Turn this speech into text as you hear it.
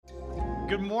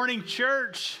Good morning,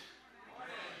 church.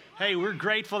 Hey, we're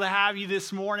grateful to have you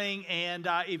this morning. And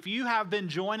if you have been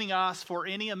joining us for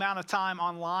any amount of time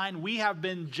online, we have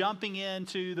been jumping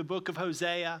into the book of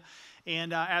Hosea.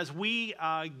 And as we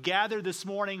gather this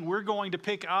morning, we're going to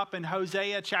pick up in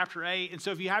Hosea chapter 8. And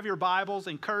so if you have your Bibles,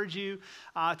 I encourage you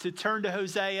to turn to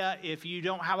Hosea. If you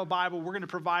don't have a Bible, we're going to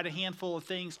provide a handful of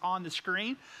things on the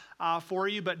screen for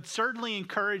you, but certainly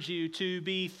encourage you to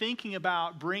be thinking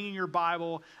about bringing your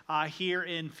Bible here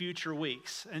in future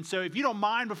weeks. And so if you don't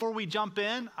mind, before we jump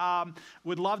in,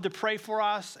 would love to pray for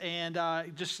us and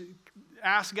just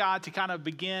ask God to kind of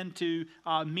begin to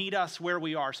meet us where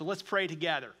we are. So let's pray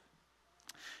together.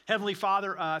 Heavenly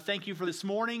Father, thank you for this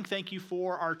morning. Thank you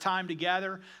for our time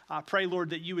together. Pray,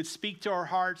 Lord, that you would speak to our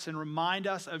hearts and remind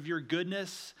us of your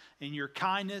goodness and your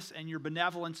kindness and your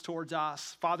benevolence towards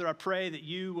us. Father, I pray that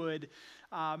you would,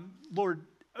 Lord,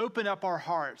 open up our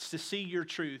hearts to see your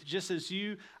truth. Just as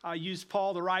you used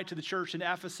Paul to write to the church in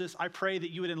Ephesus, I pray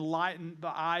that you would enlighten the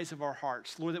eyes of our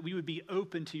hearts. Lord, that we would be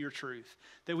open to your truth,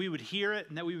 that we would hear it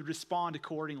and that we would respond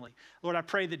accordingly. Lord, I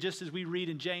pray that just as we read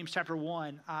in James chapter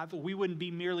 1, we wouldn't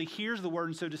be merely hearers of the word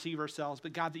and so deceive ourselves,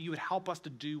 but God, that you would help us to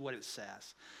do what it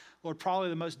says. Lord, probably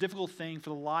the most difficult thing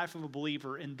for the life of a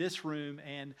believer in this room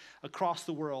and across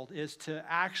the world is to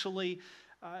actually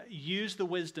use the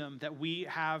wisdom that we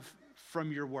have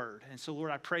from your word. And so,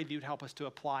 Lord, I pray that you'd help us to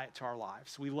apply it to our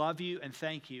lives. We love you and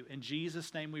thank you. In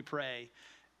Jesus' name we pray,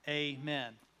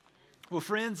 amen. Well,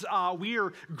 friends, we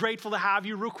are grateful to have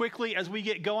you. Real quickly, as we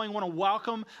get going, I want to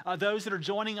welcome those that are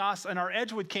joining us on our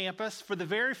Edgewood campus for the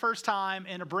very first time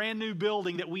in a brand new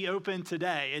building that we opened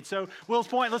today. And so, Wills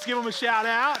Point, let's give them a shout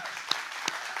out.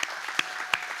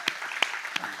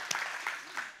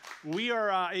 We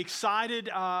are excited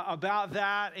about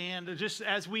that, and just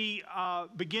as we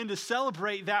begin to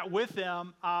celebrate that with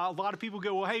them, a lot of people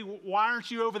go, well, hey, why aren't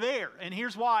you over there? And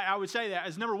here's why I would say that.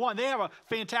 As number one, they have a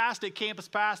fantastic campus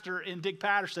pastor in Dick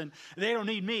Patterson. They don't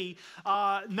need me.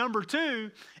 Number two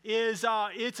is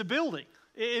it's a building.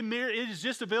 It is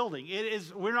just a building.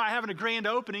 We're not having a grand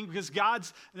opening because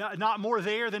God's not more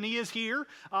there than he is here.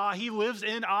 He lives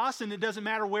in us, and it doesn't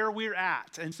matter where we're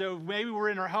at. And so maybe we're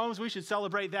in our homes. We should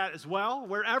celebrate that as well.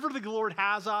 Wherever the Lord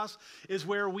has us is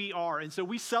where we are. And so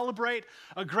we celebrate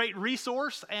a great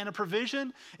resource and a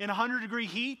provision in 100-degree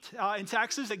heat in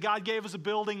Texas that God gave us a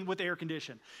building with air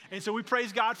condition. And so we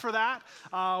praise God for that.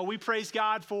 We praise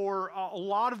God for a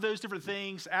lot of those different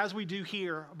things as we do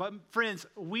here. But friends,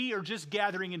 we are just gathering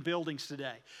in buildings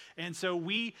today. And so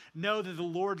we know that the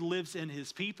Lord lives in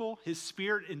his people. His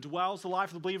spirit indwells the life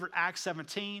of the believer, Acts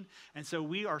 17. And so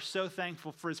we are so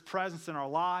thankful for his presence in our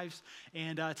lives.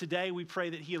 And today we pray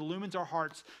that he illumines our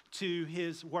hearts to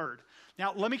his word.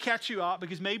 Now, let me catch you up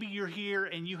because maybe you're here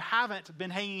and you haven't been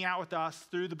hanging out with us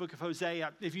through the book of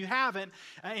Hosea. If you haven't,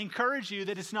 I encourage you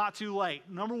that it's not too late.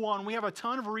 Number one, we have a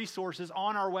ton of resources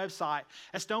on our website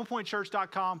at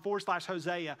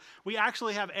stonepointchurch.com/Hosea. We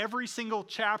actually have every single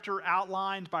chapter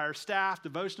outlined by our staff,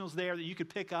 devotionals there that you could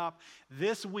pick up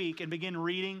this week and begin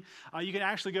reading. You can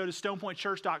actually go to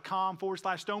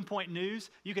stonepointchurch.com/StonePointNews.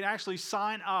 You can actually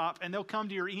sign up and they'll come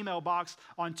to your email box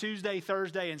on Tuesday,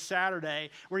 Thursday, and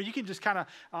Saturday where you can just kind of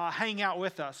hang out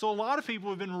with us. So a lot of people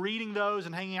have been reading those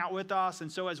and hanging out with us.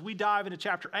 And so as we dive into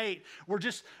chapter 8, we're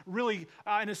just really,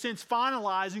 in a sense,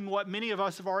 finalizing what many of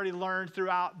us have already learned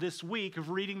throughout this week of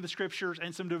reading the scriptures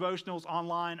and some devotionals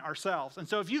online ourselves. And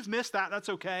so if you've missed that, that's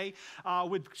okay.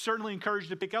 Would certainly encourage you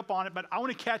to pick up on it. But I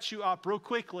want to catch you up real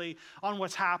quickly on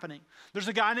what's happening. There's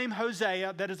a guy named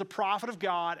Hosea that is a prophet of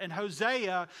God. And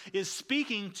Hosea is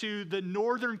speaking to the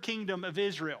northern kingdom of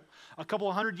Israel. A couple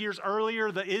of hundred years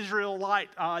earlier, the Israelite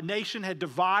nation had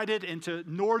divided into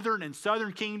northern and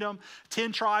southern kingdom,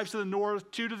 10 tribes to the north,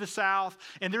 2 to the south.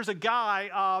 And there's a guy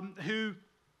who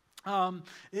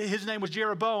his name was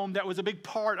Jeroboam. That was a big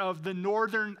part of the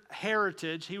northern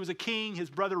heritage. He was a king.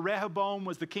 His brother Rehoboam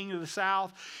was the king of the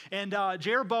south. And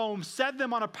Jeroboam set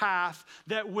them on a path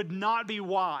that would not be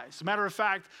wise. As a matter of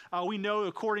fact, we know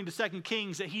according to 2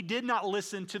 Kings that he did not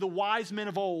listen to the wise men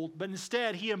of old, but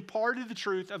instead he imparted the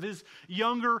truth of his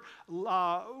younger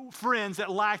friends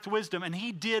that lacked wisdom, and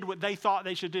he did what they thought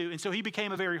they should do. And so he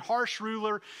became a very harsh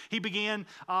ruler. He began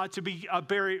to be a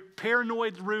very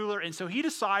paranoid ruler, and so he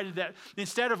decided that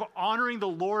instead of honoring the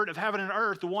Lord of heaven and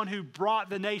earth, the one who brought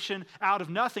the nation out of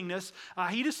nothingness,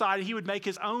 he decided he would make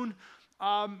his own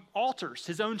altars,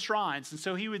 his own shrines. And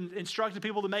so he instructed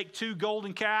people to make 2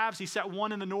 golden calves. He set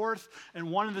one in the north and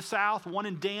one in the south, one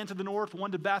in Dan to the north,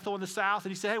 one to Bethel in the south.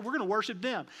 And he said, hey, we're going to worship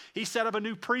them. He set up a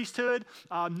new priesthood,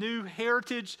 new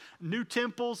heritage, new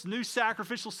temples, new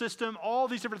sacrificial system, all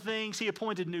these different things. He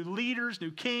appointed new leaders,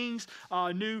 new kings,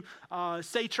 new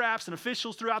satraps and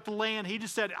officials throughout the land. He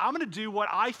just said, I'm going to do what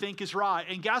I think is right.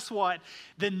 And guess what?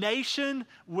 The nation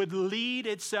would lead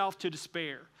itself to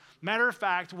despair. Matter of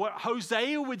fact, what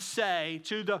Hosea would say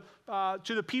to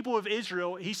the people of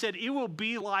Israel, he said, it will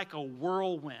be like a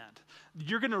whirlwind.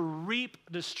 You're going to reap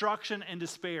destruction and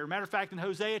despair. Matter of fact, in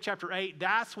Hosea chapter 8,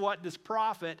 that's what this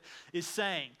prophet is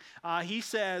saying. He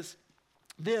says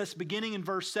this, beginning in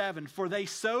verse 7, for they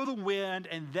sow the wind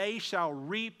and they shall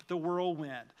reap the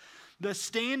whirlwind. The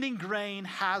standing grain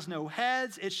has no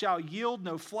heads, it shall yield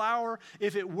no flour.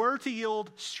 If it were to yield,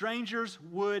 strangers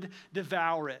would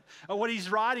devour it. What he's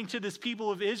writing to this people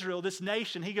of Israel, this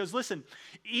nation, he goes, listen,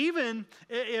 even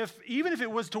if it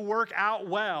was to work out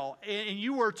well and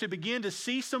you were to begin to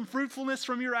see some fruitfulness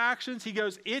from your actions, he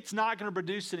goes, it's not going to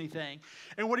produce anything.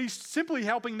 And what he's simply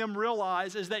helping them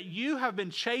realize is that you have been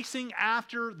chasing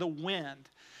after the wind.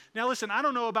 Now listen, I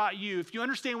don't know about you. If you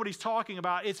understand what he's talking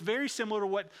about, it's very similar to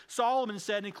what Solomon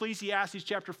said in Ecclesiastes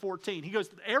chapter 14. He goes,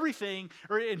 everything,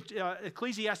 or in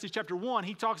Ecclesiastes chapter 1,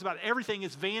 he talks about everything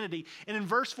is vanity. And in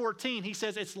verse 14, he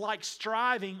says it's like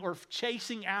striving or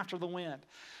chasing after the wind.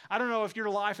 I don't know if your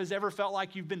life has ever felt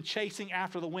like you've been chasing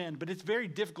after the wind, but it's very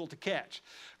difficult to catch.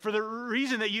 For the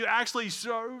reason that you actually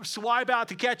swipe out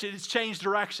to catch it, it's changed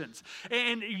directions.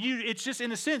 And it's just,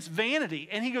 in a sense, vanity.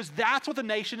 And he goes, that's what the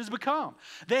nation has become.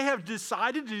 They have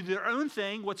decided to do their own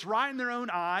thing, what's right in their own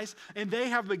eyes, and they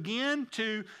have begun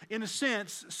to, in a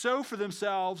sense, sow for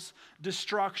themselves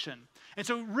destruction. And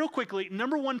so real quickly,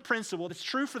 number one principle that's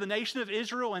true for the nation of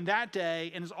Israel in that day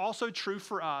and is also true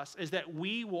for us is that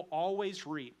we will always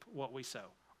reap what we sow.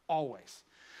 Always.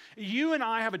 You and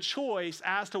I have a choice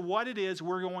as to what it is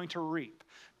we're going to reap.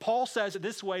 Paul says it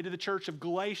this way to the church of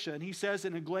Galatia, and he says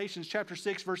it in Galatians chapter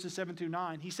 6, verses 7 through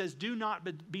 9. He says, do not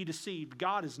be deceived.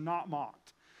 God is not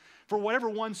mocked. For whatever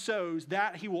one sows,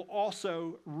 that he will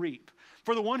also reap.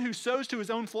 For the one who sows to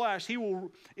his own flesh, he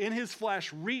will in his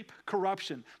flesh reap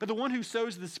corruption. But the one who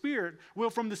sows the Spirit will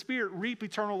from the Spirit reap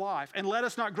eternal life. And let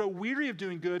us not grow weary of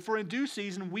doing good, for in due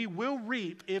season we will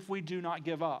reap if we do not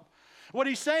give up. What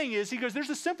he's saying is, he goes, there's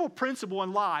a simple principle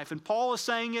in life. And Paul is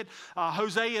saying it.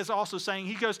 Hosea is also saying,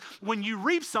 he goes, when you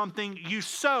reap something, you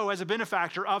sow as a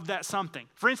benefactor of that something.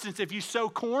 For instance, if you sow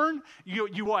corn,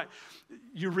 you what?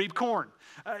 You reap corn.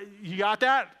 You got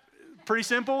that? Pretty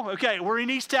simple. Okay, we're in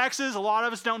East Texas. A lot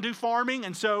of us don't do farming,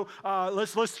 and so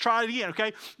let's try it again.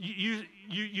 Okay,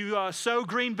 you sow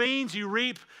green beans, you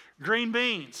reap green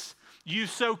beans. You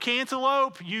sow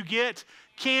cantaloupe, you get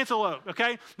cantaloupe.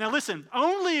 Okay, now listen.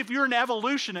 Only if you're an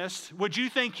evolutionist would you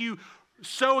think you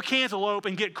sow a cantaloupe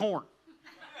and get corn.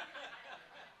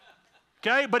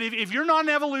 Okay, but if you're not an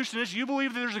evolutionist, you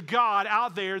believe that there's a God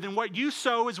out there, then what you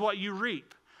sow is what you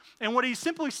reap. And what he's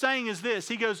simply saying is this.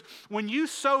 He goes, when you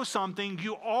sow something,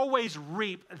 you always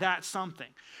reap that something.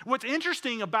 What's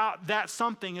interesting about that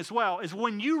something as well is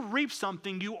when you reap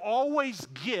something, you always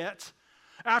get,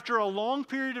 after a long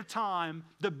period of time,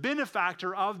 the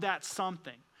benefactor of that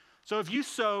something. So if you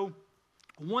sow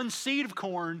one seed of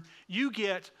corn, you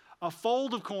get a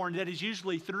fold of corn that is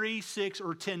usually 3, 6,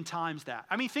 or 10 times that.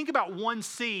 I mean, think about one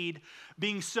seed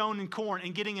being sown in corn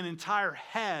and getting an entire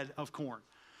head of corn.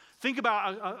 Think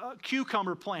about a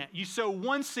cucumber plant. You sow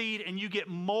one seed and you get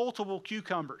multiple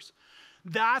cucumbers.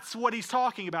 That's what he's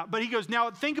talking about. But he goes,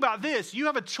 now think about this. You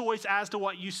have a choice as to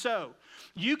what you sow.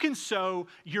 You can sow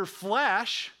your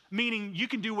flesh, meaning you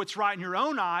can do what's right in your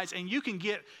own eyes, and you can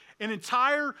get an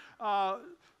entire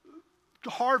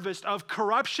harvest of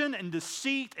corruption and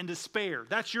deceit and despair.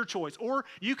 That's your choice. Or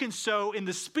you can sow in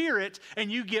the Spirit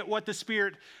and you get what the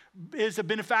Spirit is a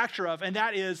benefactor of, and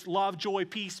that is love, joy,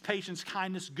 peace, patience,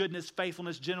 kindness, goodness,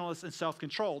 faithfulness, gentleness, and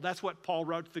self-control. That's what Paul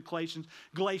wrote to the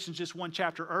Galatians just one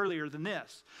chapter earlier than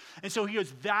this. And so he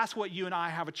goes, that's what you and I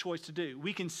have a choice to do.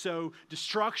 We can sow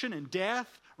destruction and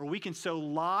death, or we can sow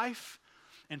life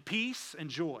and peace and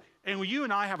joy. And you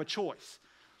and I have a choice.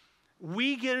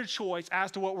 We get a choice as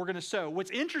to what we're going to sow.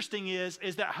 What's interesting is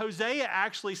that Hosea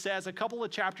actually says a couple of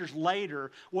chapters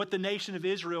later what the nation of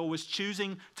Israel was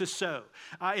choosing to sow.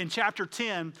 In chapter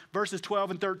 10, verses 12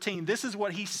 and 13, this is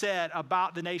what he said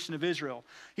about the nation of Israel.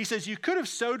 He says, you could have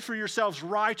sowed for yourselves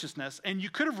righteousness, and you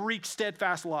could have reaped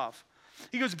steadfast love.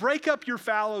 He goes, break up your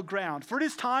fallow ground, for it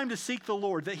is time to seek the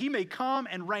Lord, that he may come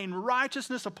and rain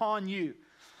righteousness upon you.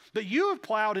 But you have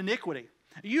plowed iniquity.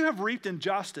 You have reaped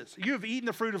injustice. You have eaten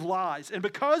the fruit of lies. And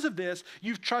because of this,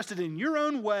 you've trusted in your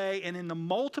own way and in the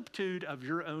multitude of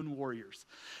your own warriors.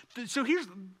 So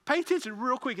pay attention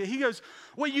real quick. He goes,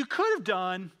 what you could have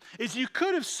done is you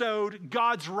could have sowed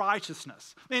God's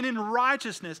righteousness. And in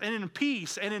righteousness and in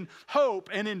peace and in hope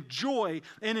and in joy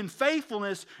and in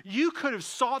faithfulness, you could have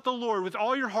sought the Lord with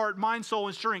all your heart, mind, soul,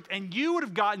 and strength. And you would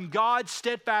have gotten God's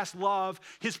steadfast love,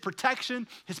 his protection,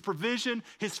 his provision,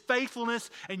 his faithfulness,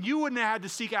 and you wouldn't have had to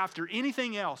seek after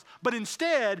anything else. But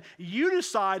instead, you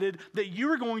decided that you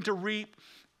were going to reap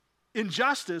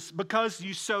injustice because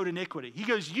you sowed iniquity. He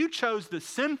goes, you chose the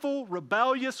sinful,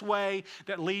 rebellious way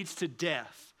that leads to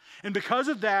death. And because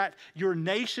of that, your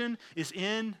nation is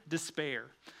in despair.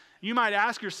 You might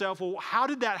ask yourself, well, how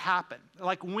did that happen?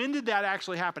 Like, when did that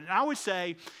actually happen? And I would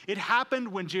say it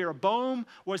happened when Jeroboam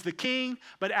was the king,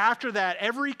 but after that,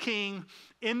 every king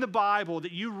in the Bible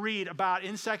that you read about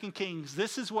in 2 Kings,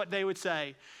 this is what they would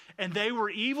say. And they were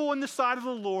evil in the sight of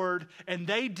the Lord, and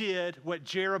they did what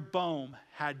Jeroboam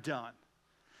had done.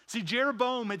 See,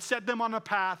 Jeroboam had set them on a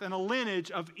path and a lineage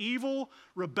of evil,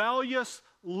 rebellious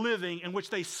living in which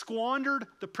they squandered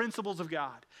the principles of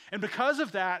God. And because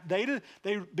of that, they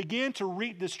began to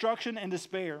reap destruction and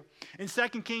despair. In 2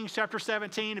 Kings chapter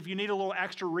 17, if you need a little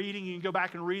extra reading, you can go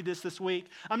back and read this week.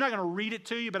 I'm not going to read it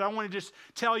to you, but I want to just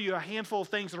tell you a handful of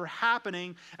things that are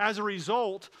happening as a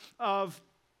result of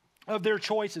their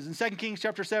choices. In 2 Kings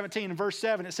chapter 17 and verse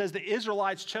 7, it says the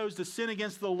Israelites chose to sin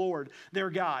against the Lord,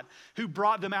 their God, who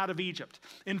brought them out of Egypt.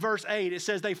 In verse 8, it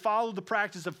says they followed the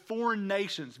practice of foreign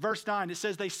nations. Verse 9, it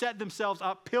says they set themselves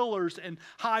up pillars in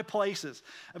high places.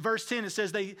 Verse 10, it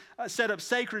says they set up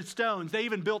sacred stones. They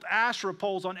even built Asherah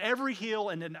poles on every hill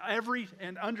and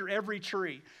under every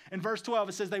tree. In verse 12,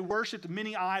 it says they worshiped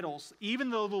many idols, even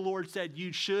though the Lord said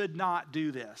you should not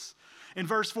do this. In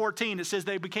verse 14, it says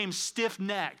they became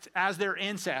stiff-necked as their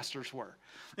ancestors were.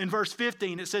 In verse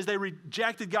 15, it says they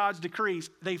rejected God's decrees.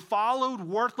 They followed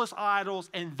worthless idols,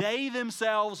 and they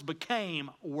themselves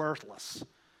became worthless.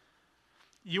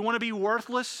 You want to be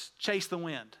worthless? Chase the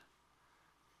wind.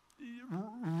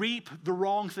 Reap the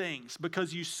wrong things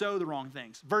because you sow the wrong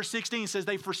things. Verse 16 says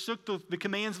they forsook the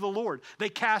commands of the Lord. They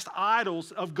cast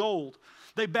idols of gold.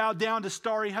 They bowed down to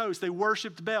starry hosts. They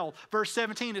worshiped Baal. Verse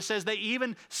 17, it says they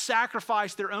even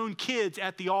sacrificed their own kids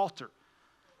at the altar.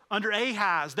 Under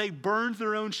Ahaz, they burned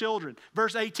their own children.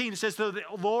 Verse 18, it says the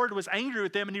Lord was angry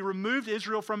with them and he removed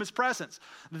Israel from his presence.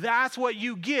 That's what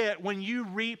you get when you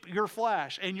reap your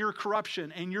flesh and your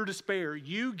corruption and your despair.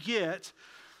 You get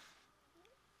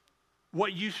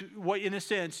what in a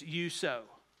sense you sow.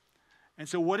 And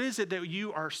so what is it that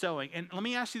you are sowing? And let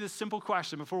me ask you this simple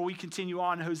question before we continue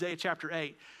on in Hosea chapter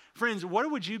 8. Friends, what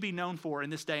would you be known for in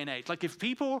this day and age? Like, if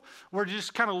people were to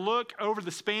just kind of look over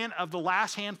the span of the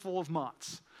last handful of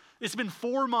months, it's been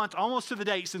 4 months almost to the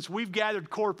date since we've gathered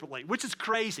corporately, which is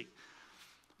crazy.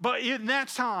 But in that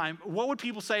time, what would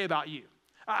people say about you?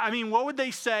 I mean, what would they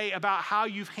say about how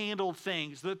you've handled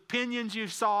things? The opinions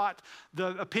you've sought,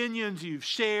 the opinions you've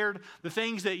shared, the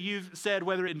things that you've said,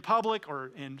 whether in public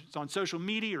or on social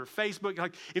media or Facebook.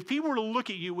 Like, if people were to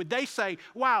look at you, would they say,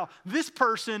 wow, this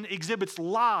person exhibits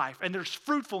life and there's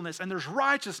fruitfulness and there's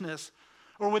righteousness?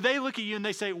 Or would they look at you and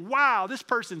they say, wow, this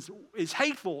person is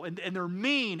hateful and they're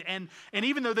mean. And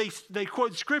even though they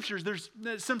quote scriptures, there's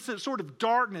some sort of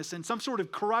darkness and some sort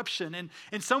of corruption and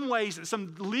in some ways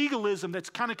some legalism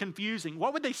that's kind of confusing.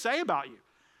 What would they say about you?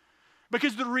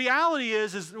 Because the reality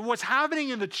is what's happening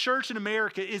in the church in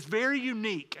America is very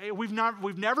unique. We've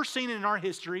never seen it in our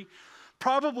history.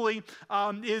 Probably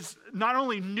is not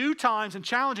only new times and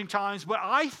challenging times, but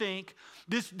I think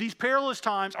these perilous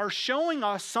times are showing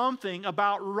us something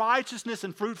about righteousness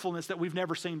and fruitfulness that we've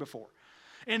never seen before.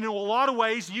 And in a lot of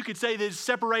ways, you could say that it's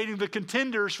separating the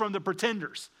contenders from the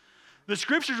pretenders. The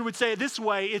scriptures would say it this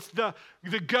way: it's the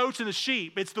goats and the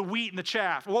sheep, it's the wheat and the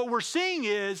chaff. What we're seeing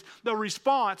is the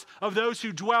response of those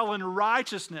who dwell in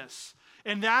righteousness,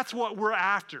 and that's what we're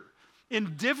after.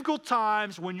 In difficult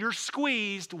times, when you're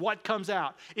squeezed, what comes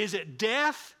out? Is it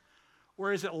death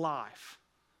or is it life?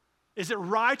 Is it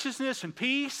righteousness and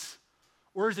peace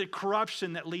or is it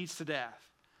corruption that leads to death?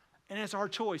 And it's our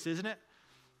choice, isn't it?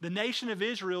 The nation of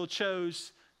Israel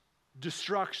chose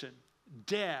destruction,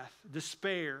 death,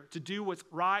 despair, to do what's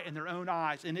right in their own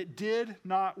eyes, and it did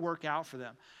not work out for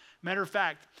them. Matter of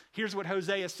fact, here's what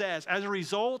Hosea says. As a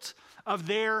result of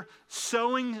their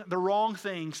sowing the wrong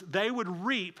things, they would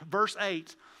reap, verse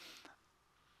 8,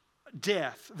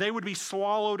 death. They would be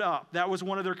swallowed up. That was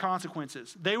one of their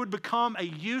consequences. They would become a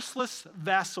useless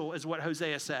vessel, is what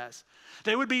Hosea says.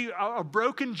 They would be a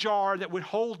broken jar that would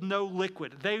hold no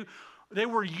liquid. They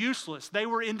were useless. They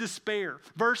were in despair.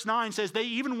 Verse 9 says, they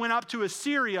even went up to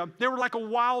Assyria. They were like a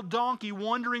wild donkey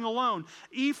wandering alone.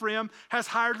 Ephraim has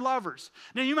hired lovers.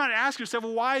 Now you might ask yourself,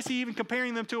 well, why is he even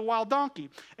comparing them to a wild donkey?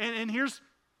 And here's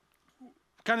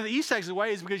kind of the East Texas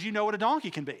way, is because you know what a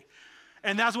donkey can be.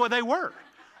 And that's what they were.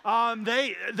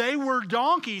 They were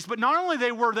donkeys, but not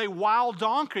only were they wild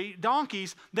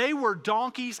donkeys, they were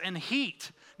donkeys in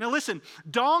heat. Now listen,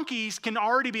 donkeys can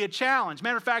already be a challenge.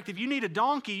 Matter of fact, if you need a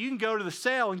donkey, you can go to the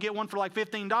sale and get one for like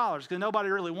 $15 because nobody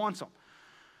really wants them.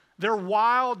 They're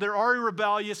wild, they're already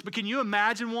rebellious, but can you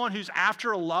imagine one who's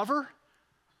after a lover?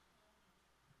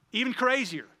 Even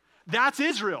crazier. That's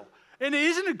Israel. And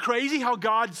isn't it crazy how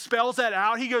God spells that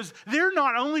out? He goes, they're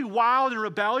not only wild and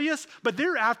rebellious, but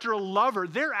they're after a lover.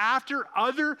 They're after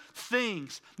other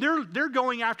things. They're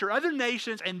going after other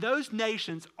nations, and those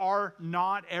nations are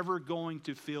not ever going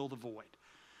to fill the void.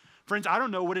 Friends, I don't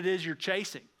know what it is you're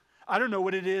chasing. I don't know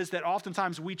what it is that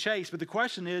oftentimes we chase, but the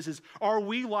question is are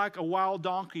we like a wild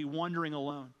donkey wandering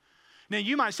alone? Now,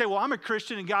 you might say, well, I'm a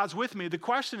Christian and God's with me. The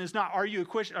question is not, are you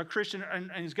a Christian and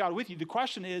is God with you? The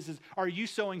question is are you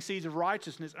sowing seeds of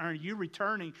righteousness? Are you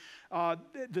returning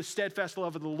the steadfast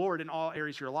love of the Lord in all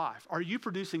areas of your life? Are you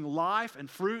producing life and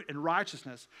fruit and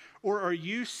righteousness? Or are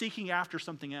you seeking after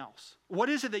something else? What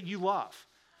is it that you love?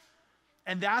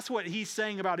 And that's what he's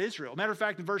saying about Israel. Matter of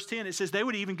fact, in verse 10, it says they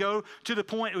would even go to the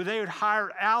point where they would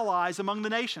hire allies among the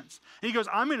nations. And he goes,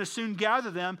 I'm going to soon gather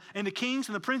them, and the kings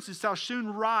and the princes shall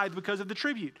soon writhe because of the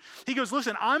tribute. He goes,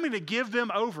 listen, I'm going to give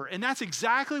them over. And that's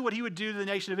exactly what he would do to the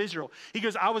nation of Israel. He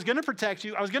goes, I was going to protect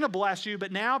you, I was going to bless you,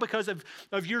 but now because of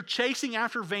your chasing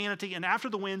after vanity and after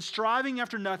the wind, striving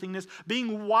after nothingness,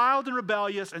 being wild and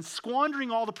rebellious and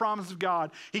squandering all the promises of God,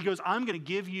 he goes, I'm going to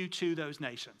give you to those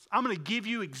nations. I'm going to give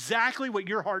you exactly what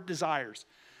your heart desires.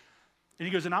 And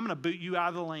he goes, and I'm going to boot you out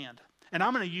of the land. And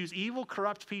I'm going to use evil,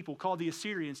 corrupt people called the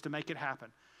Assyrians to make it happen.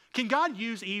 Can God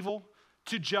use evil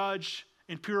to judge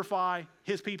and purify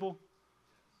his people?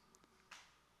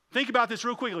 Think about this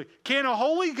real quickly. Can a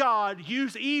holy God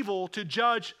use evil to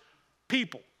judge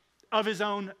people of his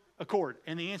own accord?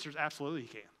 And the answer is absolutely he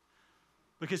can.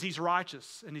 Because he's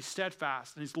righteous and he's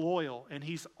steadfast and he's loyal and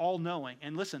he's all-knowing.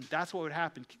 And listen, that's what would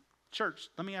happen. Church,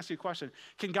 let me ask you a question.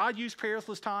 Can God use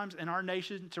perilous times in our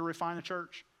nation to refine the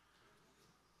church?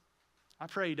 I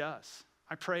pray he does.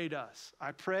 I pray he does.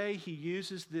 I pray he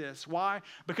uses this. Why?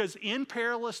 Because in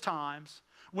perilous times,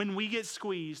 when we get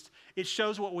squeezed, it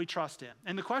shows what we trust in.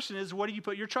 And the question is, what do you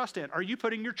put your trust in? Are you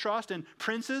putting your trust in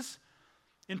princes,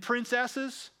 in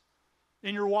princesses,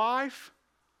 in your wife,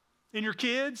 in your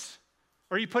kids?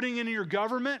 Are you putting it in your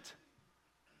government?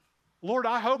 Lord,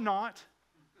 I hope not.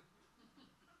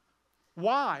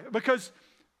 Why? Because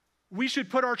we should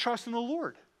put our trust in the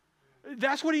Lord.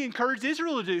 That's what he encouraged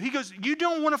Israel to do. He goes, you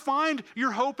don't want to find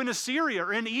your hope in Assyria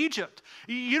or in Egypt.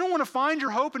 You don't want to find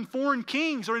your hope in foreign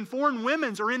kings or in foreign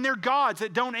women's or in their gods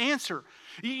that don't answer.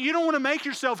 You don't want to make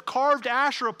yourself carved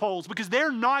Asherah poles because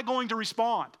they're not going to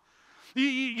respond.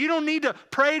 You don't need to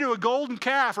pray to a golden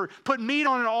calf or put meat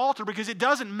on an altar because it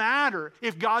doesn't matter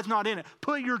if God's not in it.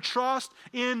 Put your trust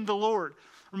in the Lord.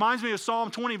 Reminds me of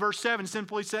Psalm 20, verse 7,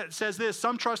 simply says this,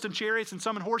 some trust in chariots and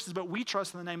some in horses, but we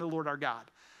trust in the name of the Lord our God.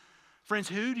 Friends,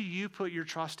 who do you put your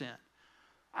trust in?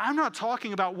 I'm not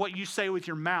talking about what you say with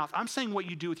your mouth. I'm saying what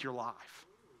you do with your life.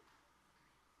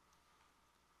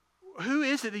 Who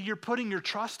is it that you're putting your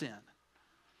trust in?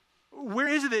 Where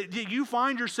is it that you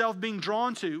find yourself being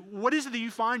drawn to? What is it that you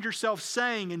find yourself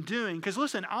saying and doing? Because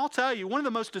listen, I'll tell you, one of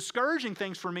the most discouraging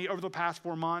things for me over the past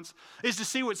 4 months is to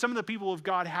see what some of the people of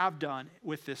God have done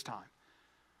with this time.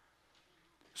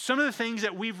 Some of the things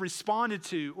that we've responded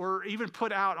to or even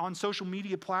put out on social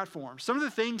media platforms, some of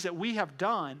the things that we have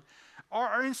done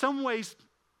are in some ways,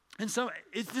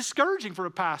 it's discouraging for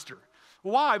a pastor.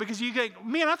 Why? Because you think,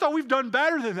 man, I thought we've done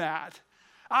better than that.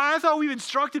 I thought we've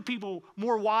instructed people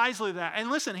more wisely than that.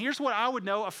 And listen, here's what I would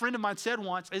know. A friend of mine said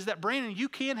once is that, Brandon, you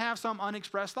can have some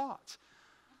unexpressed thoughts.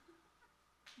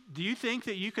 Do you think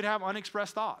that you could have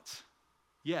unexpressed thoughts?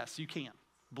 Yes, you can.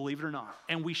 Believe it or not.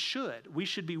 And we should. We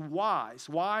should be wise.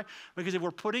 Why? Because if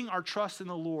we're putting our trust in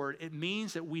the Lord, it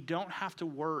means that we don't have to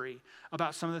worry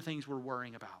about some of the things we're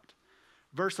worrying about.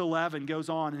 Verse 11 goes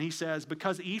on and he says,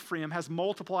 because Ephraim has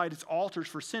multiplied its altars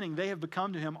for sinning, they have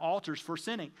become to him altars for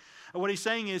sinning. And what he's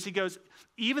saying is, he goes,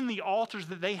 even the altars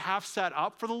that they have set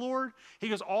up for the Lord, he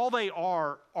goes, all they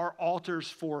are altars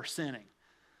for sinning.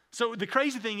 So the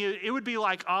crazy thing is, it would be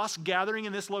like us gathering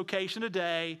in this location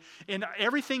today, and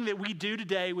everything that we do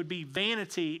today would be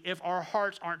vanity if our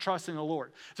hearts aren't trusting the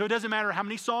Lord. So it doesn't matter how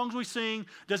many songs we sing,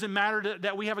 doesn't matter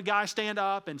that we have a guy stand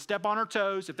up and step on our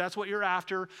toes, if that's what you're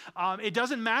after. It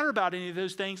doesn't matter about any of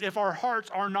those things if our hearts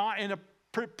are not in a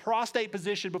prostrate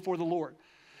position before the Lord.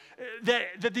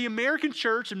 That the American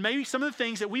church, and maybe some of the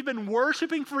things that we've been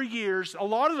worshiping for years, a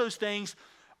lot of those things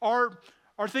are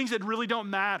things that really don't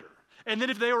matter. And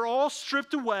then if they were all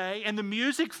stripped away and the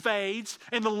music fades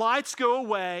and the lights go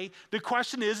away, the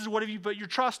question is what have you put your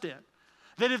trust in?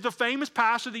 That if the famous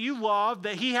pastor that you love,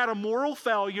 that he had a moral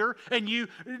failure and you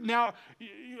now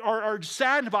are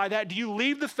saddened by that, do you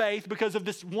leave the faith because of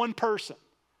this one person?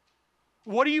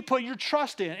 What do you put your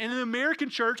trust in? And in the American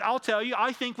church, I'll tell you,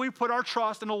 I think we put our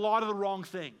trust in a lot of the wrong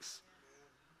things.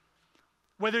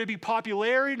 Whether it be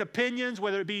popularity and opinions,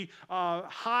 whether it be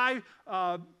high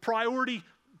priority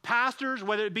pastors,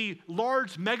 whether it be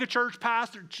large megachurch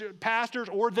pastors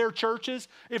or their churches,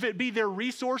 if it be their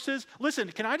resources.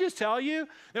 Listen, can I just tell you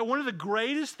that one of the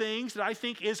greatest things that I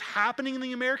think is happening in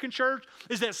the American church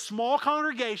is that small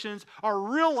congregations are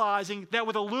realizing that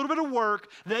with a little bit of work,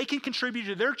 they can contribute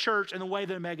to their church in the way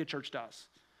that a megachurch does.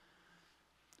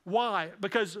 Why?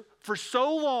 Because for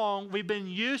so long, we've been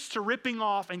used to ripping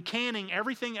off and canning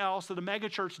everything else that the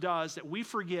megachurch does that we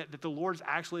forget that the Lord's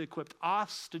actually equipped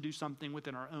us to do something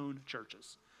within our own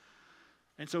churches.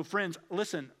 And so, friends,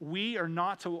 listen, we are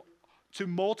not to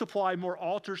multiply more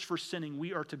altars for sinning.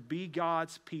 We are to be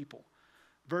God's people.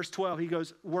 Verse 12, he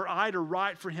goes, were I to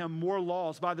write for him more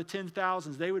laws by the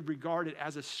 10,000s, they would regard it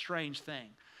as a strange thing.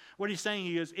 What he's saying,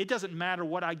 he goes, it doesn't matter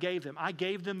what I gave them. I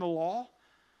gave them the law.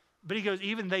 But he goes,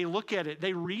 even they look at it,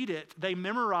 they read it, they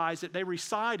memorize it, they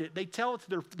recite it, they tell it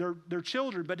to their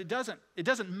children, but it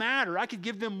doesn't matter. I could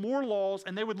give them more laws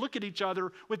and they would look at each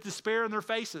other with despair in their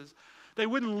faces. They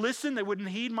wouldn't listen, they wouldn't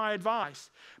heed my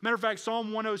advice. Matter of fact,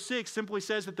 Psalm 106 simply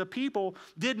says that the people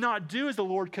did not do as the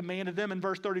Lord commanded them in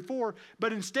verse 34,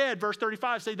 but instead, verse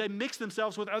 35 say they mixed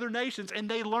themselves with other nations and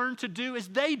they learned to do as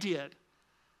they did.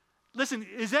 Listen,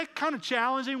 is that kind of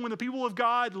challenging when the people of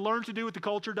God learn to do what the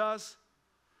culture does?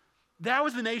 That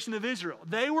was the nation of Israel.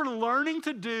 They were learning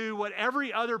to do what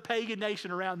every other pagan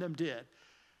nation around them did.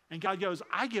 And God goes,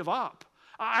 I give up.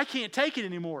 I can't take it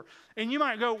anymore. And you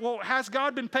might go, well, has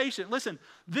God been patient? Listen,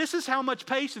 this is how much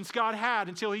patience God had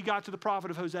until he got to the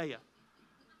prophet of Hosea.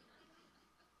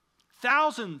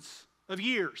 Thousands of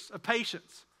years of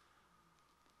patience.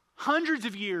 Hundreds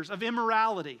of years of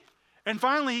immorality. And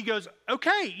finally he goes,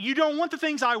 okay, you don't want the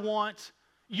things I want.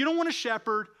 You don't want a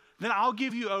shepherd. Then I'll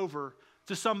give you over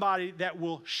to somebody that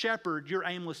will shepherd your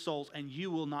aimless souls, and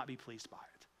you will not be pleased by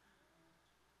it.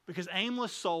 Because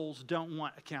aimless souls don't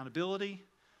want accountability,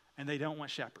 and they don't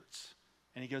want shepherds.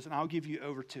 And he goes, and I'll give you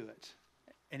over to it.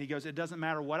 And he goes, it doesn't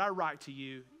matter what I write to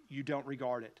you, you don't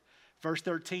regard it. Verse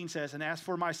 13 says, and as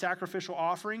for my sacrificial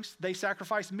offerings, they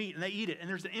sacrifice meat, and they eat it. And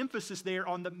there's an emphasis there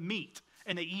on the meat,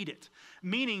 and they eat it.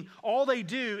 Meaning, all they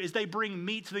do is they bring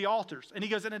meat to the altars. And he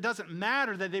goes, and it doesn't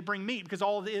matter that they bring meat, because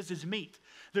all it is meat.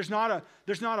 There's not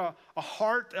a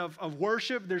heart of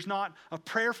worship. There's not a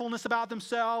prayerfulness about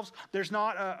themselves. There's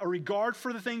not a regard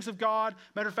for the things of God.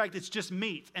 Matter of fact, it's just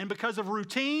meat. And because of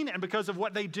routine and because of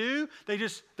what they do, they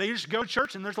just go to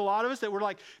church. And there's a lot of us that were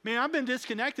like, man, I've been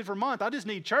disconnected for a month. I just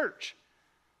need church.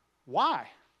 Why?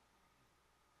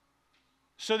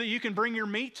 So that you can bring your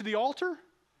meat to the altar?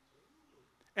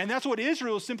 And that's what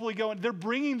Israel is simply going. They're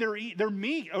bringing their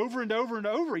meat over and over and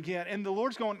over again. And the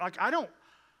Lord's going, like, I don't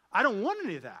want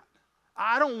any of that.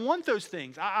 I don't want those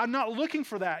things. I'm not looking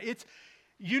for that.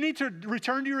 You need to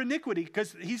return to your iniquity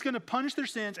because he's going to punish their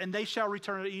sins and they shall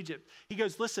return to Egypt. He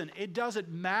goes, listen, it doesn't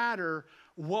matter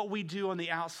what we do on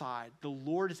the outside. The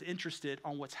Lord is interested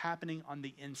on what's happening on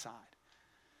the inside.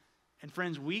 And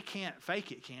friends, we can't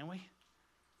fake it, can we?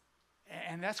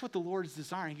 And that's what the Lord is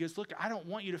desiring. He goes, look, I don't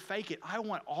want you to fake it. I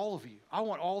want all of you. I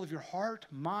want all of your heart,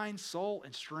 mind, soul,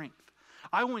 and strength.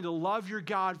 I want you to love your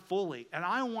God fully. And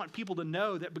I want people to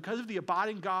know that because of the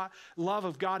abiding love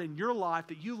of God in your life,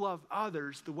 that you love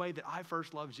others the way that I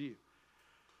first loved you.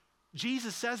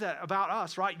 Jesus says that about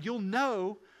us, right? You'll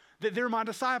know that they're my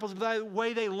disciples by the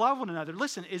way they love one another.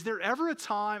 Listen, is there ever a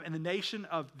time in the nation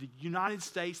of the United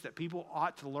States that people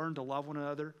ought to learn to love one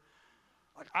another?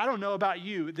 Like, I don't know about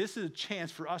you. This is a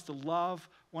chance for us to love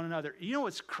one another. You know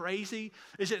what's crazy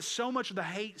is that so much of the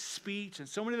hate speech and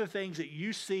so many of the things that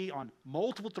you see on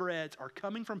multiple threads are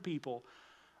coming from people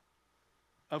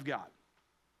of God.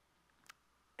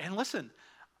 And listen,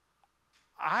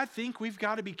 I think we've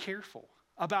got to be careful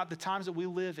about the times that we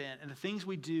live in and the things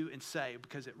we do and say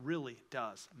because it really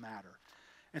does matter.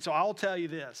 And so I'll tell you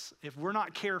this, if we're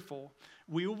not careful,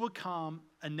 we will become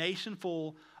a nation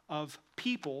full of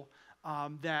people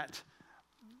that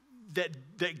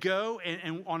go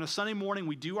and on a Sunday morning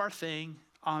we do our thing.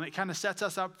 It kind of sets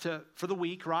us up for the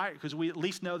week, right? Because we at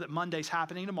least know that Monday's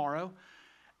happening tomorrow.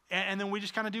 And then we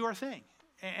just kind of do our thing.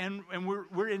 And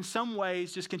we're in some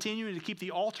ways just continuing to keep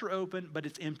the altar open, but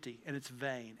it's empty and it's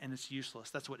vain and it's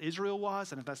useless. That's what Israel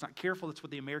was, and if that's not careful, that's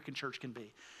what the American church can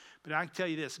be. But I can tell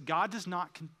you this, God does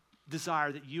not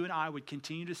desire that you and I would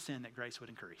continue to sin, that grace would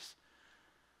increase.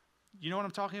 You know what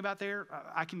I'm talking about there?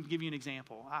 I can give you an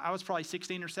example. I was probably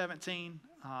 16 or 17.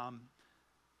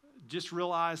 Just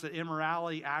realized that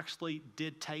immorality actually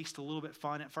did taste a little bit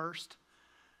fun at first.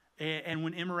 And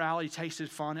when immorality tasted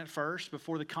fun at first,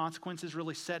 before the consequences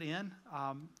really set in,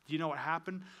 you know what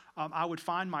happened? I would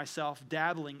find myself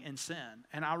dabbling in sin.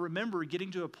 And I remember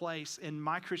getting to a place in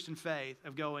my Christian faith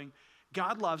of going,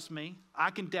 God loves me.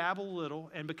 I can dabble a little,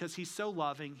 and because he's so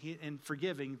loving and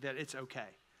forgiving that it's okay.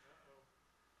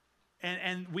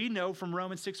 And we know from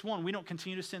Romans 6:1, we don't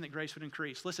continue to sin that grace would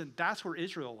increase. Listen, that's where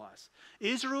Israel was.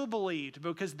 Israel believed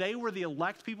because they were the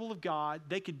elect people of God,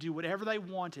 they could do whatever they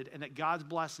wanted and that God's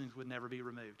blessings would never be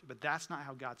removed. But that's not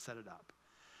how God set it up.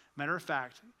 Matter of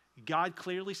fact, God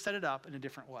clearly set it up in a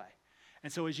different way.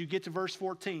 And so as you get to verse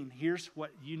 14, here's what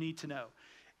you need to know.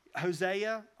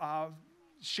 Hosea,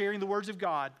 sharing the words of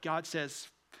God, God says,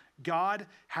 God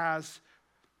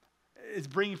is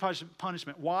bringing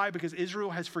punishment. Why? Because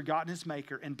Israel has forgotten his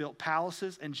maker and built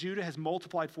palaces, and Judah has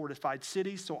multiplied fortified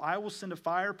cities. So I will send a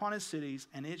fire upon his cities,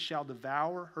 and it shall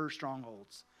devour her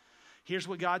strongholds. Here's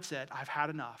what God said. I've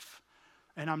had enough,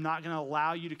 and I'm not going to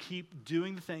allow you to keep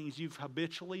doing the things you've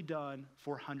habitually done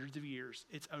for hundreds of years.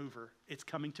 It's over. It's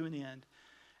coming to an end.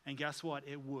 And guess what?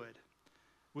 It would.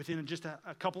 Within just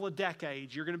a couple of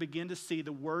decades, you're going to begin to see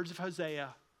the words of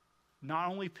Hosea, not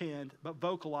only penned, but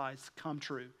vocalized, come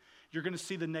true. You're going to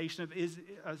see the nation of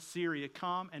Assyria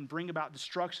come and bring about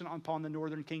destruction upon the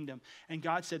northern kingdom. And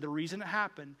God said the reason it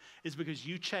happened is because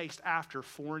you chased after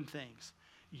foreign things.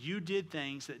 You did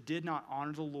things that did not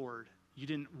honor the Lord. You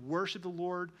didn't worship the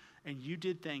Lord, and you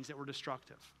did things that were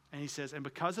destructive. And he says, and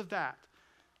because of that,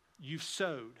 you've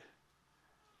sowed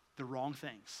the wrong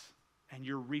things, and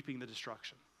you're reaping the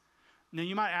destruction. Now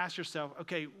you might ask yourself,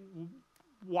 okay,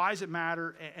 why does it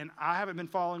matter? And I haven't been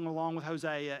following along with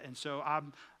Hosea, and so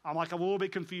I'm like a little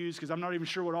bit confused because I'm not even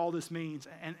sure what all this means.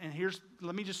 And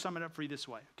let me just sum it up for you this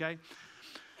way, okay?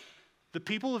 The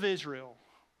people of Israel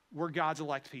were God's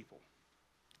elect people.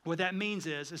 What that means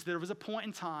is there was a point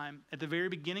in time at the very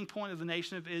beginning point of the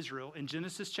nation of Israel in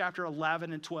Genesis chapter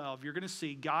 11 and 12, you're going to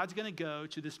see God's going to go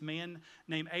to this man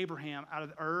named Abraham out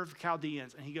of Ur of the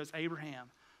Chaldeans, and he goes, Abraham,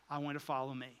 I want to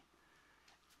follow me.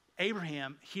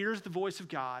 Abraham hears the voice of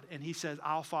God, and he says,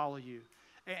 I'll follow you.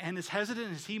 And as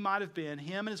hesitant as he might have been,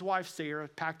 him and his wife Sarah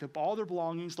packed up all their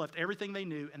belongings, left everything they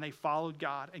knew, and they followed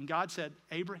God. And God said,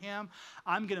 Abraham,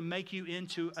 I'm going to make you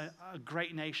into a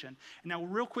great nation. And now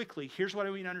real quickly, here's what I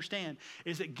want you to understand,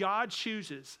 is that God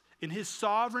chooses, in his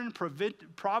sovereign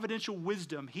providential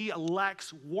wisdom, he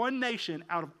elects one nation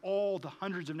out of all the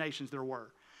hundreds of nations there were.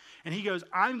 And he goes,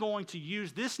 I'm going to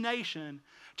use this nation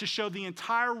to show the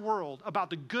entire world about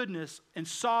the goodness and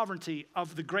sovereignty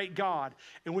of the great God,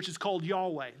 and which is called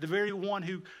Yahweh, the very one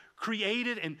who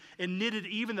created and knitted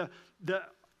even the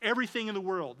everything in the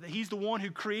world. He's the one who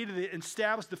created it and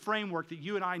established the framework that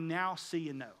you and I now see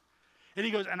and know. And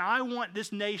he goes, and I want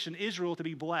this nation, Israel, to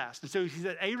be blessed. And so he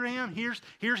said, Abraham,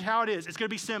 here's how it is. It's going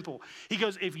to be simple. He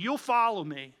goes, if you'll follow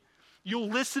me, you'll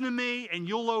listen to me, and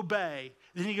you'll obey,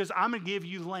 then he goes, I'm going to give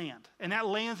you land. And that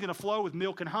land's going to flow with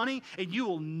milk and honey, and you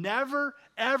will never,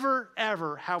 ever,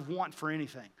 ever have want for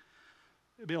anything.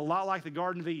 It'll be a lot like the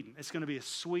Garden of Eden. It's going to be a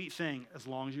sweet thing as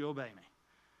long as you obey me.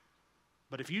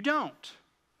 But if you don't,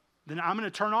 then I'm going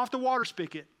to turn off the water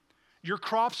spigot. Your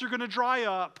crops are going to dry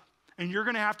up, and you're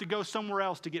going to have to go somewhere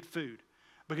else to get food,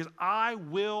 because I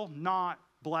will not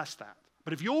bless that.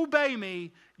 But if you obey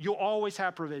me, you'll always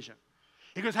have provision.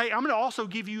 He goes, hey, I'm going to also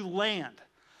give you land.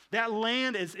 That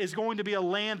land is going to be a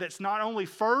land that's not only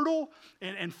fertile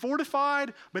and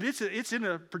fortified, but it's in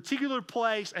a particular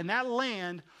place, and that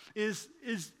land is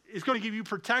going to give you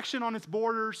protection on its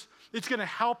borders. It's going to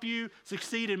help you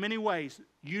succeed in many ways.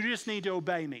 You just need to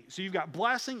obey me. So you've got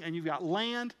blessing and you've got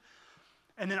land.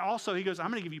 And then also he goes, I'm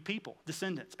going to give you people,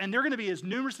 descendants. And they're going to be as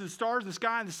numerous as the stars in the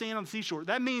sky and the sand on the seashore.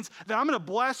 That means that I'm going to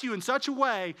bless you in such a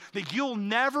way that you'll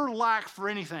never lack for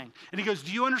anything. And he goes,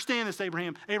 do you understand this,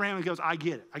 Abraham? Abraham goes, I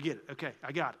get it. Okay,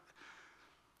 I got it.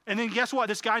 And then guess what?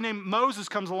 This guy named Moses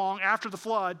comes along after the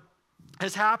flood.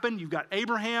 has happened. You've got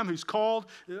Abraham who's called,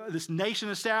 this nation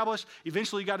established.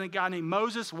 Eventually you got a guy named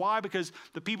Moses. Why? Because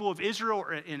the people of Israel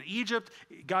are in Egypt.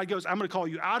 God goes, I'm going to call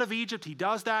you out of Egypt. He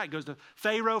does that. He goes to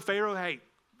Pharaoh. Pharaoh, hey,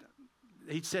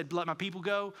 he said, let my people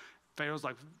go. Pharaoh's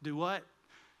like, do what?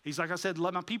 He's like, I said,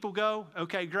 let my people go.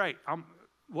 Okay, great.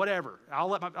 Whatever. I'll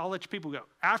let your people go.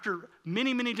 After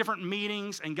many, many different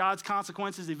meetings and God's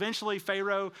consequences, eventually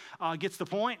Pharaoh gets the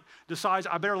point, decides,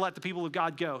 I better let the people of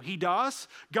God go. He does.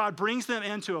 God brings them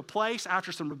into a place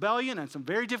after some rebellion and some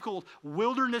very difficult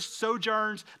wilderness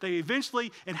sojourns. They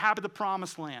eventually inhabit the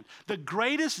promised land. The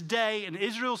greatest day in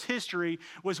Israel's history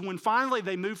was when finally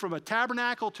they moved from a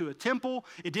tabernacle to a temple.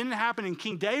 It didn't happen in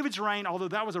King David's reign, although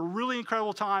that was a really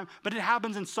incredible time, but it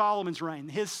happens in Solomon's reign,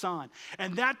 his son.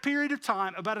 And that period of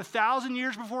time, about 1,000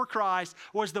 years before Christ,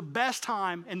 was the best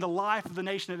time in the life of the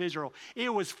nation of Israel.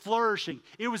 It was flourishing.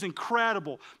 It was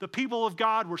incredible. The people of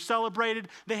God were celebrated.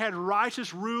 They had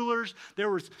righteous rulers. There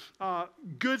was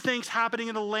good things happening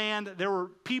in the land. There were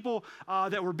people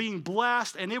that were being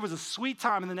blessed, and it was a sweet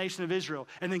time in the nation of Israel.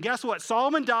 And then guess what?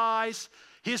 Solomon dies.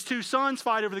 His two sons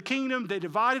fight over the kingdom. They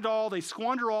divide it all. They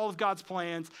squander all of God's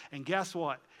plans. And guess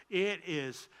what? It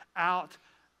is out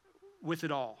with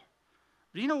it all.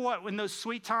 Do you know what? In those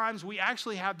sweet times, we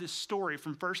actually have this story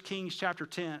from 1 Kings chapter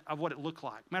 10 of what it looked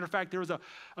like. Matter of fact, there was a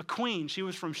queen. She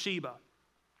was from Sheba.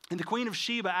 And the queen of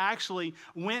Sheba actually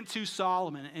went to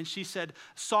Solomon and she said,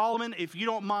 Solomon, if you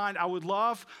don't mind, I would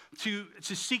love to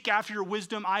seek after your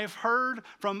wisdom. I have heard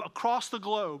from across the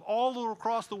globe, all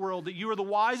across the world, that you are the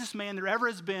wisest man there ever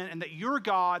has been, and that your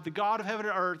God, the God of heaven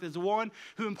and earth, is the one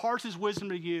who imparts his wisdom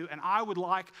to you, and I would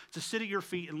like to sit at your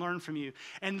feet and learn from you.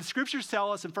 And the scriptures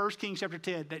tell us in 1 Kings chapter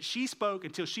 10 that she spoke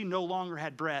until she no longer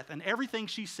had breath, and everything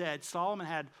she said, Solomon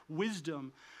had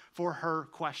wisdom for her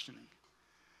questioning.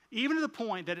 Even to the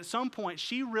point that at some point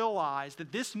she realized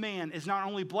that this man is not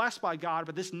only blessed by God,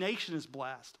 but this nation is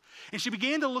blessed. And she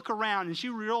began to look around and she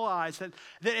realized that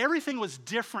everything was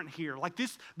different here. Like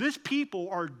this people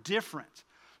are different.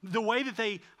 The way that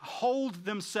they hold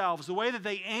themselves, the way that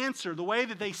they answer, the way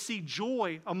that they see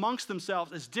joy amongst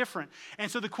themselves is different.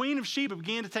 And so the queen of Sheba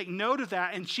began to take note of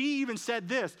that, and she even said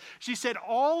this. She said,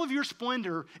 all of your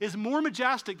splendor is more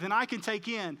majestic than I can take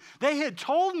in. They had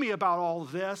told me about all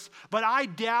of this, but I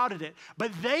doubted it.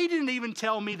 But they didn't even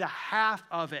tell me the half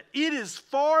of it. It is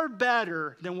far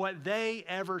better than what they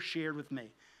ever shared with me.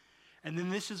 And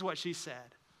then this is what she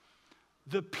said.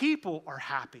 The people are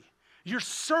happy. Your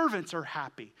servants are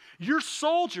happy. Your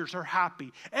soldiers are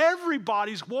happy.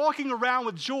 Everybody's walking around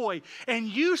with joy. And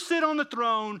you sit on the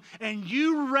throne and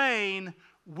you reign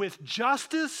with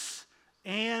justice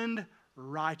and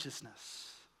righteousness.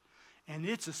 And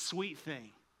it's a sweet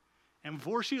thing. And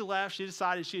before she left, she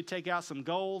decided she'd take out some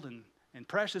gold and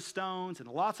precious stones and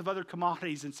lots of other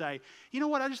commodities and say, you know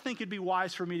what, I just think it'd be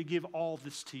wise for me to give all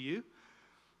this to you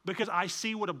because I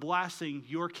see what a blessing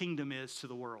your kingdom is to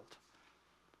the world.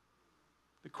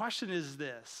 The question is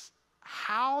this: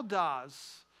 how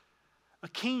does a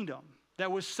kingdom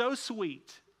that was so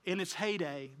sweet in its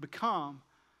heyday become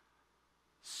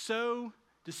so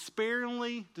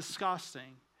despairingly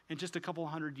disgusting in just a couple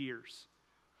hundred years?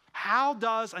 How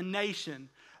does a nation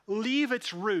leave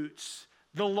its roots,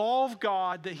 the law of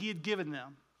God that he had given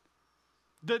them,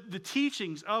 the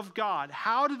teachings of God?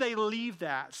 How do they leave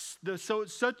that?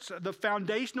 The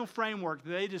foundational framework that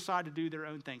they decide to do their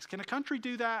own things. Can a country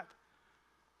do that?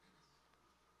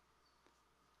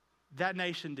 That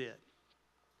nation did.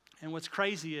 And what's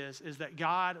crazy is that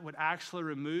God would actually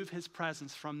remove his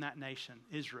presence from that nation,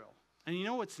 Israel. And you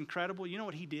know what's incredible? You know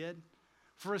what he did?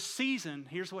 For a season,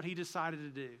 here's what he decided to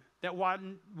do. That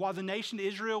while the nation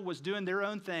Israel was doing their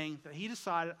own thing, that he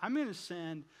decided, I'm going to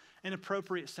send an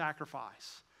appropriate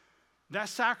sacrifice. That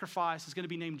sacrifice is going to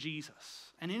be named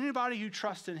Jesus. And anybody who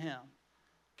trusts in him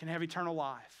can have eternal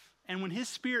life. And when his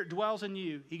spirit dwells in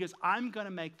you, he goes, I'm going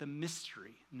to make the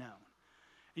mystery known.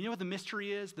 And you know what the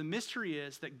mystery is? The mystery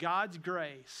is that God's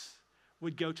grace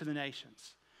would go to the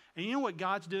nations. And you know what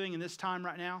God's doing in this time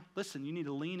right now? Listen, you need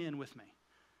to lean in with me.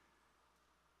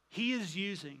 He is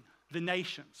using the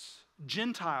nations,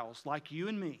 Gentiles like you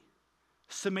and me,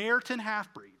 Samaritan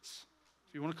half-breeds,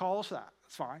 if you want to call us that,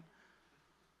 that's fine,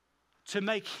 to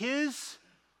make his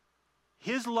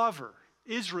lover,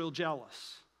 Israel,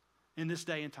 jealous in this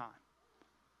day and time.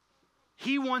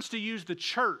 He wants to use the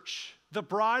church, the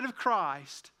bride of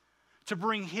Christ, to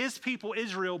bring his people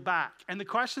Israel back. And the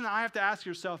question that I have to ask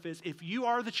yourself is, if you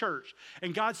are the church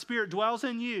and God's Spirit dwells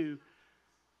in you,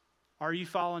 are you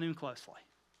following him closely?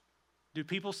 Do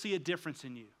people see a difference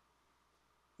in you?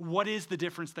 What is the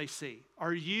difference they see?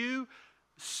 Are you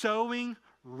sowing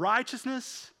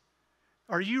righteousness?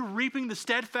 Are you reaping the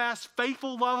steadfast,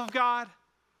 faithful love of God?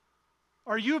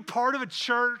 Are you a part of a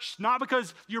church, not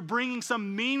because you're bringing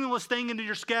some meaningless thing into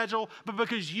your schedule, but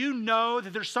because you know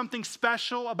that there's something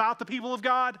special about the people of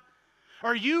God?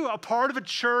 Are you a part of a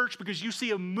church because you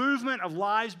see a movement of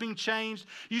lives being changed?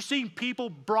 You see people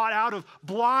brought out of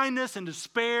blindness and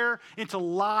despair into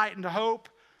light and hope?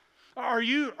 Are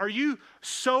you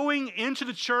sowing into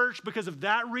the church because of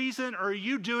that reason, or are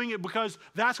you doing it because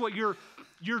that's what your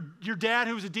dad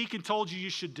who was a deacon told you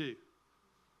should do?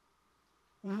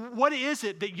 What is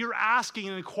it that you're asking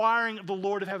and inquiring of the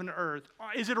Lord of heaven and earth?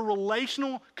 Is it a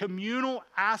relational, communal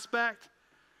aspect,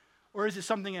 or is it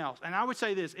something else? And I would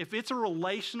say this, if it's a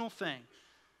relational thing,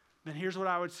 then here's what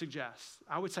I would suggest.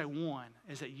 I would say one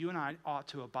is that you and I ought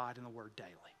to abide in the Word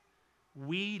daily.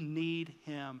 We need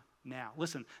Him now.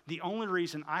 Listen, the only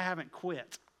reason I haven't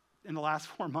quit in the last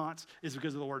 4 months is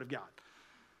because of the Word of God.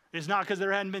 It's not because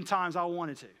there hadn't been times I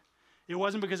wanted to. It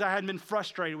wasn't because I hadn't been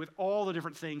frustrated with all the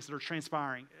different things that are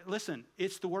transpiring. Listen,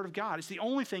 it's the Word of God. It's the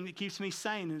only thing that keeps me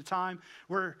sane in a time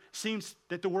where it seems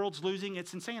that the world's losing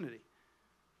its insanity.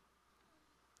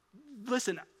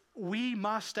 Listen, we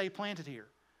must stay planted here.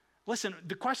 Listen,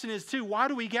 the question is too, why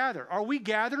do we gather? Are we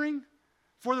gathering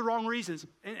for the wrong reasons?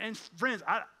 And friends,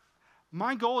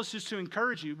 my goal is just to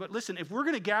encourage you. But listen, if we're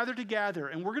going to gather together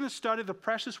and we're going to study the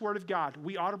precious Word of God,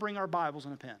 we ought to bring our Bibles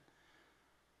and a pen.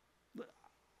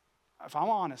 If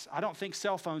I'm honest, I don't think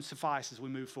cell phones suffice as we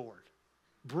move forward.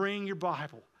 Bring your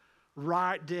Bible,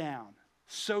 write down,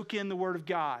 soak in the Word of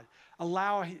God.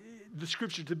 Allow the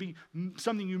Scripture to be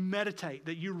something you meditate,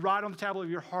 that you write on the tablet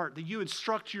of your heart, that you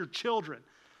instruct your children,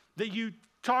 that you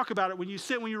talk about it when you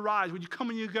sit, when you rise, when you come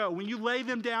and you go, when you lay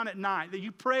them down at night, that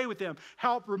you pray with them.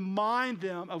 Help remind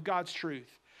them of God's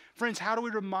truth. Friends, how do we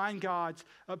remind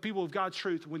people of God's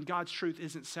truth when God's truth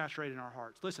isn't saturated in our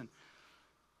hearts? Listen,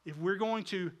 if we're going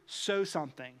to sow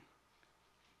something,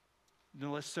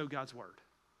 then let's sow God's Word.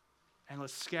 And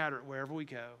let's scatter it wherever we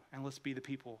go, and let's be the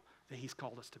people that He's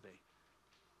called us to be.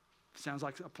 Sounds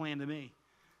like a plan to me.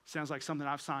 Sounds like something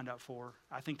I've signed up for.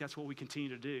 I think that's what we continue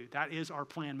to do. That is our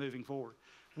plan moving forward.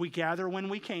 We gather when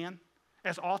we can,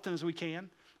 as often as we can.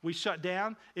 We shut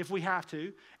down if we have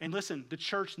to. And listen, the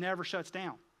church never shuts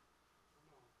down.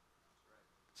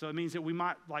 So it means that we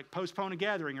might postpone a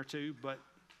gathering or two, but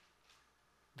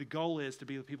the goal is to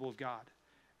be the people of God.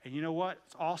 And you know what?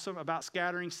 It's awesome about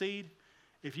scattering seed.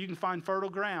 If you can find fertile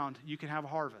ground, you can have a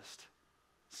harvest.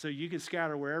 So you can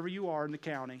scatter wherever you are in the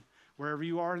county, wherever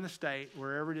you are in the state,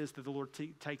 wherever it is that the Lord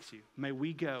takes you. May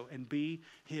we go and be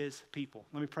His people.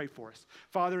 Let me pray for us.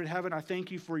 Father in heaven, I thank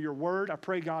you for your word. I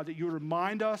pray, God, that you would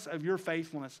remind us of your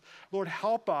faithfulness. Lord,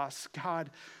 help us,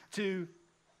 God, to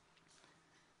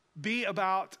be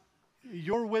about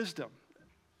your wisdom.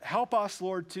 Help us,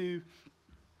 Lord, to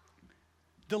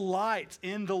delight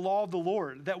in the law of the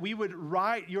Lord, that we would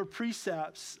write your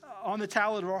precepts on the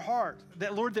tablet of our heart,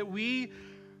 that, Lord, that we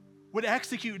would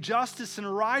execute justice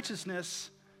and righteousness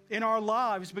in our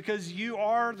lives because you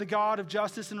are the God of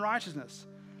justice and righteousness.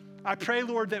 I pray,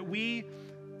 Lord, that we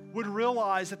would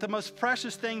realize that the most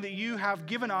precious thing that you have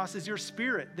given us is your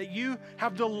Spirit, that you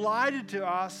have delighted to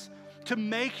us to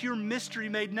make your mystery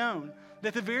made known,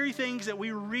 that the very things that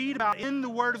we read about in the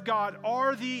Word of God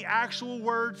are the actual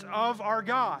words of our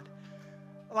God.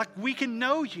 Like we can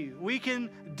know you, we can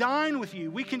dine with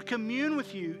you, we can commune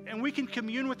with you, and we can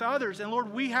commune with others. And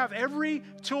Lord, we have every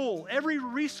tool, every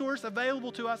resource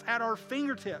available to us at our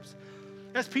fingertips.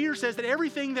 As Peter says, that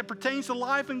everything that pertains to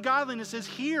life and godliness is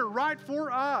here right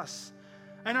for us.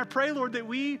 And I pray, Lord, that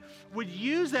we would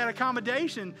use that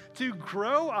accommodation to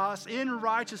grow us in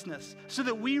righteousness so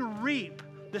that we reap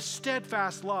the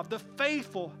steadfast love, the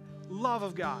faithful love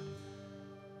of God.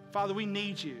 Father, we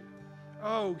need you.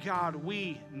 Oh God,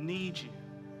 we need you.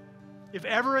 If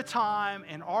ever a time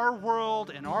in our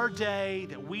world, in our day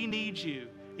that we need you,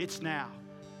 it's now.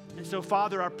 And so,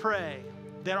 Father, I pray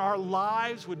that our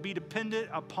lives would be dependent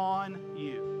upon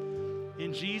you.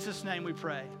 In Jesus' name we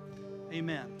pray.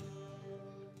 Amen.